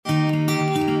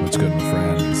What's good, my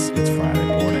friends? It's Friday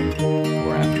morning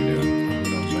or afternoon.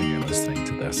 Who knows when you're listening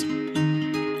to this?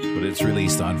 But it's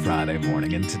released on Friday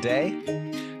morning. And today,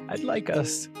 I'd like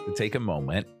us to take a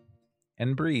moment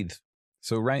and breathe.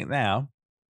 So right now,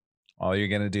 all you're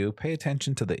going to do, pay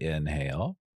attention to the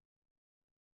inhale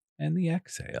and the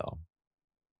exhale.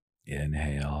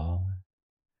 Inhale,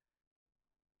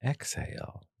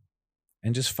 exhale.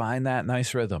 And just find that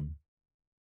nice rhythm.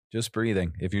 Just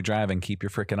breathing. If you're driving, keep your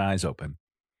freaking eyes open.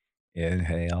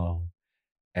 Inhale,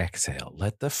 exhale.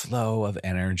 Let the flow of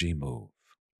energy move.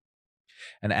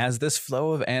 And as this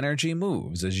flow of energy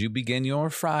moves, as you begin your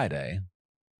Friday,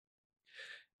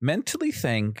 mentally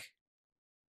think,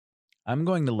 I'm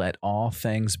going to let all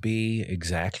things be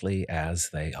exactly as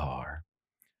they are.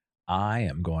 I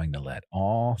am going to let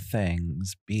all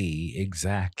things be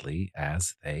exactly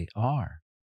as they are.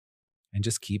 And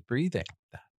just keep breathing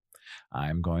that.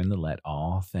 I'm going to let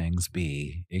all things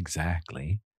be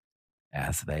exactly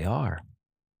as they are.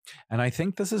 And I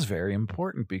think this is very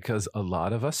important because a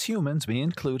lot of us humans, me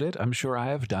included, I'm sure I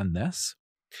have done this.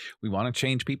 We want to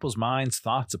change people's minds,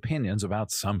 thoughts, opinions about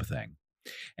something.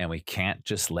 And we can't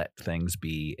just let things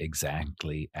be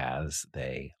exactly as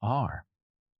they are.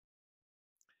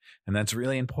 And that's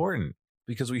really important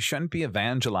because we shouldn't be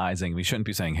evangelizing. We shouldn't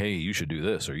be saying, hey, you should do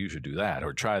this or you should do that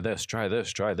or try this, try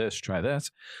this, try this, try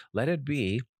this. Let it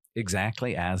be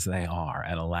exactly as they are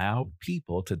and allow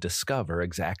people to discover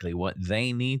exactly what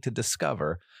they need to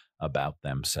discover about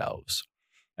themselves.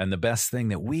 And the best thing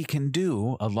that we can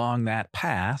do along that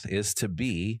path is to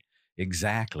be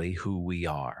exactly who we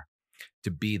are, to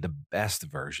be the best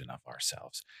version of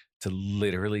ourselves, to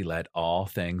literally let all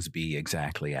things be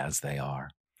exactly as they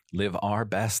are. Live our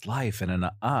best life. And in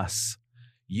us,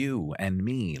 you and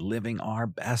me living our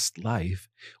best life,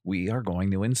 we are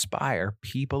going to inspire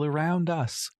people around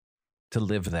us to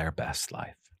live their best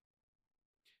life.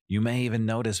 You may even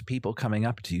notice people coming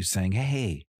up to you saying,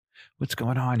 hey, what's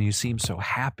going on? You seem so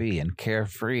happy and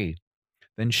carefree.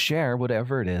 Then share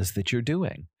whatever it is that you're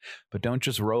doing. But don't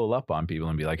just roll up on people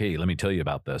and be like, hey, let me tell you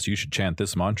about this. You should chant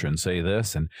this mantra and say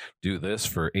this and do this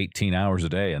for 18 hours a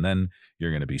day, and then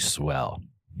you're going to be swell.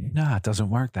 No, it doesn't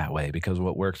work that way because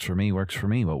what works for me works for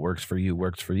me. What works for you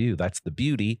works for you. That's the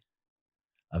beauty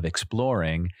of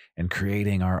exploring and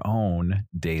creating our own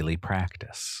daily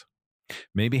practice.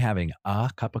 Maybe having a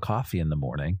cup of coffee in the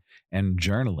morning and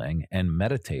journaling and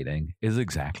meditating is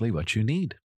exactly what you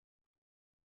need.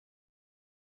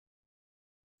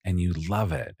 And you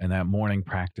love it. And that morning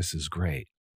practice is great.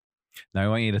 Now, I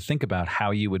want you to think about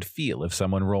how you would feel if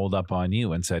someone rolled up on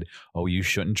you and said, oh, you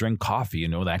shouldn't drink coffee. You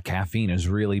know, that caffeine is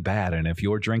really bad. And if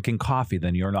you're drinking coffee,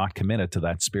 then you're not committed to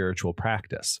that spiritual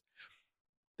practice.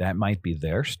 That might be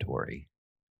their story.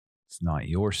 It's not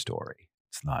your story.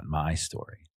 It's not my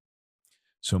story.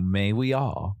 So may we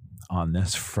all, on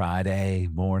this Friday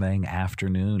morning,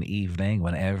 afternoon, evening,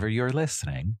 whenever you're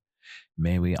listening,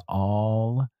 may we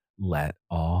all let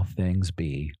all things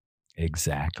be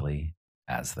exactly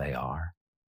as they are.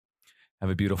 Have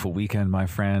a beautiful weekend, my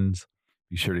friends.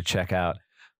 Be sure to check out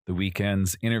the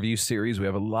weekend's interview series. We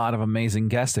have a lot of amazing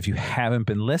guests. If you haven't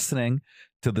been listening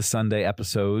to the Sunday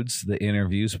episodes, the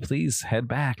interviews, please head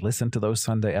back, listen to those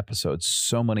Sunday episodes.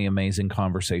 So many amazing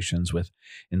conversations with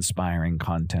inspiring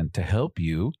content to help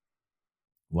you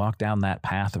walk down that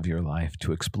path of your life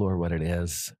to explore what it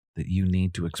is that you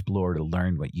need to explore, to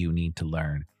learn what you need to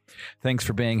learn. Thanks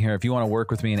for being here. If you want to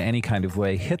work with me in any kind of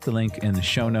way, hit the link in the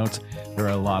show notes. There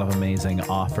are a lot of amazing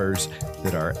offers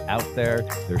that are out there.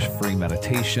 There's free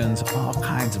meditations, all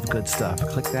kinds of good stuff.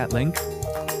 Click that link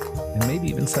and maybe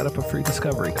even set up a free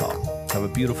discovery call. Have a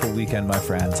beautiful weekend, my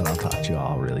friends, and I'll talk to you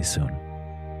all really soon.